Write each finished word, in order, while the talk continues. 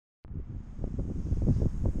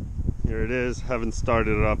Here it is. Haven't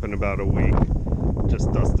started it up in about a week.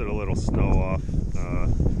 Just dusted a little snow off.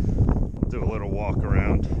 Do a little walk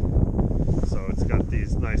around. So it's got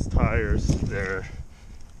these nice tires. They're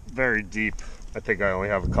very deep. I think I only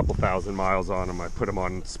have a couple thousand miles on them. I put them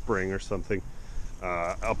on spring or something.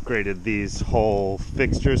 Upgraded these whole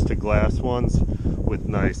fixtures to glass ones with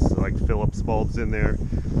nice like Phillips bulbs in there.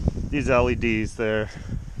 These LEDs there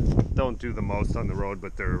don't do the most on the road,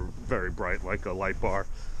 but they're very bright like a light bar.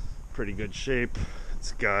 Pretty good shape.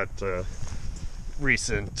 It's got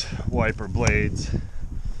recent wiper blades.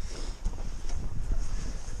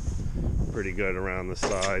 Pretty good around the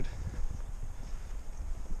side.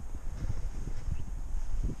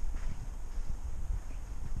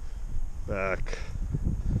 Back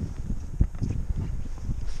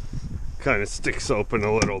kind of sticks open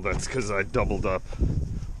a little. That's because I doubled up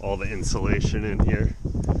all the insulation in here.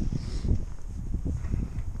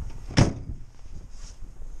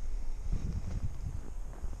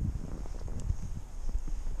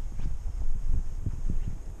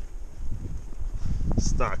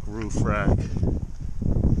 Stock roof rack.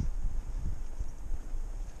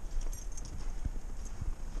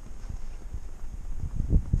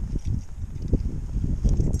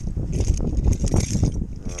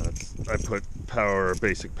 I put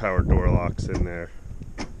basic power door locks in there.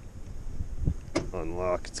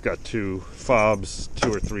 Unlock. It's got 2 fobs,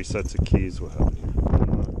 2 or 3 sets of keys. We'll have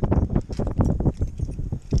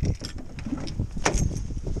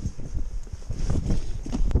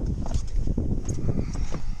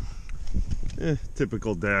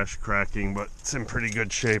typical dash cracking, but it's in pretty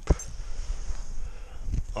good shape.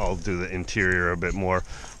 I'll do the interior a bit more.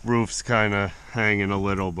 Roof's kind of hanging a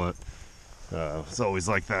little, but it's always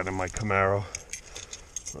like that in my Camaro.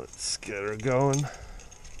 Let's get her going.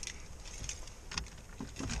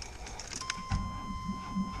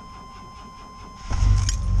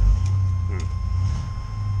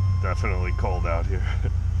 Definitely cold out here.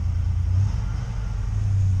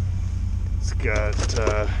 It's got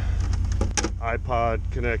iPod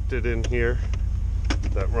connected in here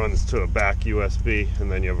that runs to a back USB,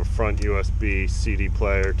 and then you have a front USB CD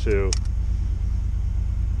player too.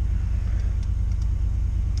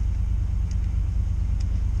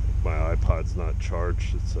 My iPod's not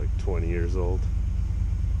charged, it's like 20 years old.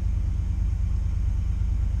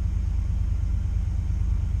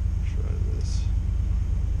 Try this.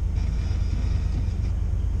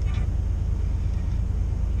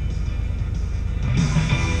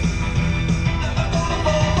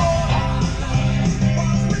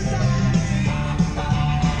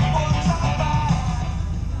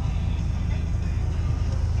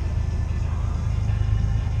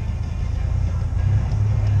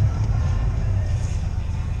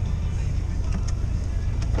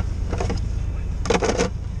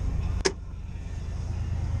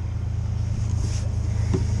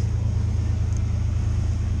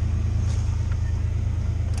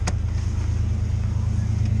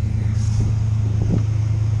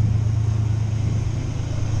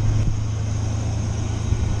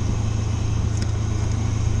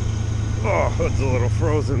 Oh, it's a little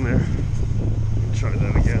frozen there. Try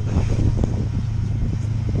that again.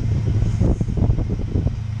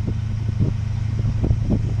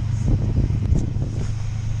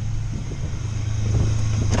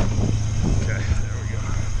 Okay, there we go.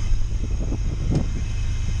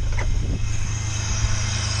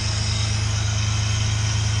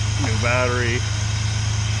 New battery.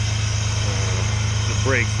 The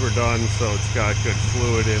brakes were done, so it's got good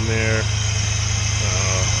fluid in there.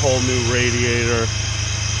 Whole new radiator,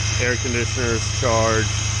 air conditioner's charged,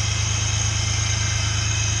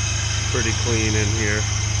 pretty clean in here.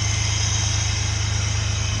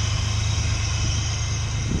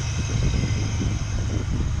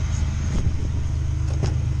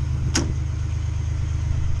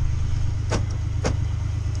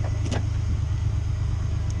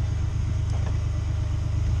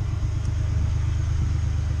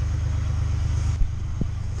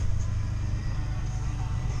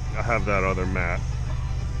 I have that other mat.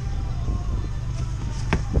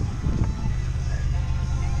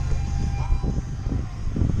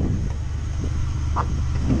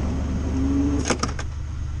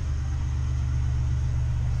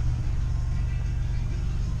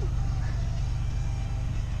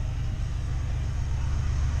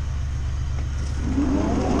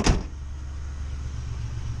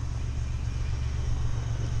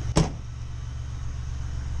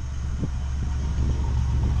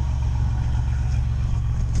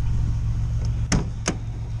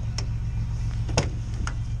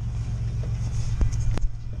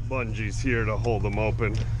 Bungees here to hold them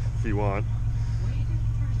open if you want.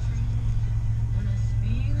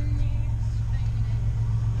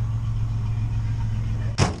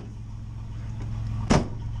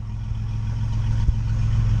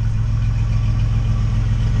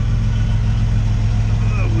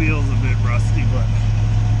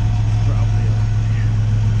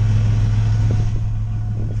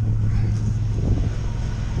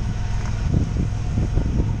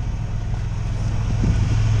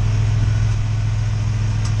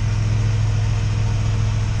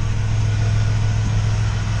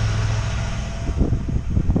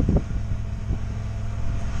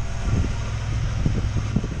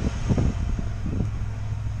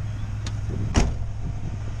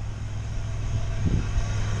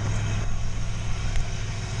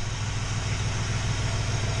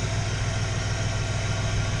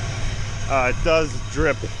 It does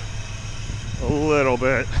drip a little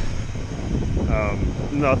bit.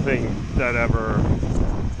 Nothing that ever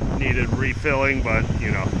needed refilling, but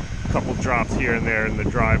you know, a couple drops here and there in the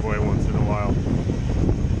driveway once in a while.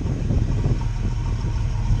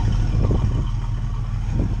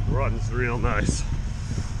 Runs real nice.